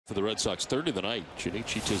For the Red Sox, third of the night.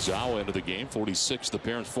 Junichi Tazawa into the game. 46. The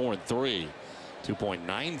Parents 4-3.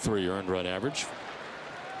 2.93 earned run average.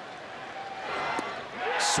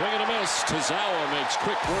 Swing and a miss. Tazawa makes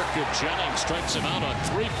quick work of Jennings. Strikes him out on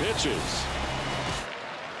 3 pitches.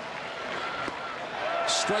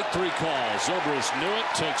 Strike 3 call. Zobrist knew it.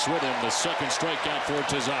 Takes with him the second strikeout for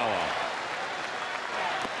Tazawa.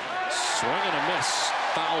 Swing and a miss.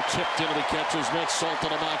 Foul tipped into the catcher's mitt.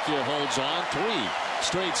 Saltalamacchia holds on. 3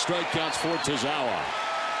 straight strikeouts for Tazawa.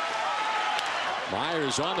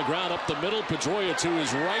 Myers on the ground up the middle. Pedroia to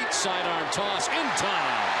his right. Sidearm toss in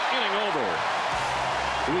time. Inning over.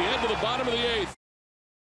 We head to the bottom of the 8th.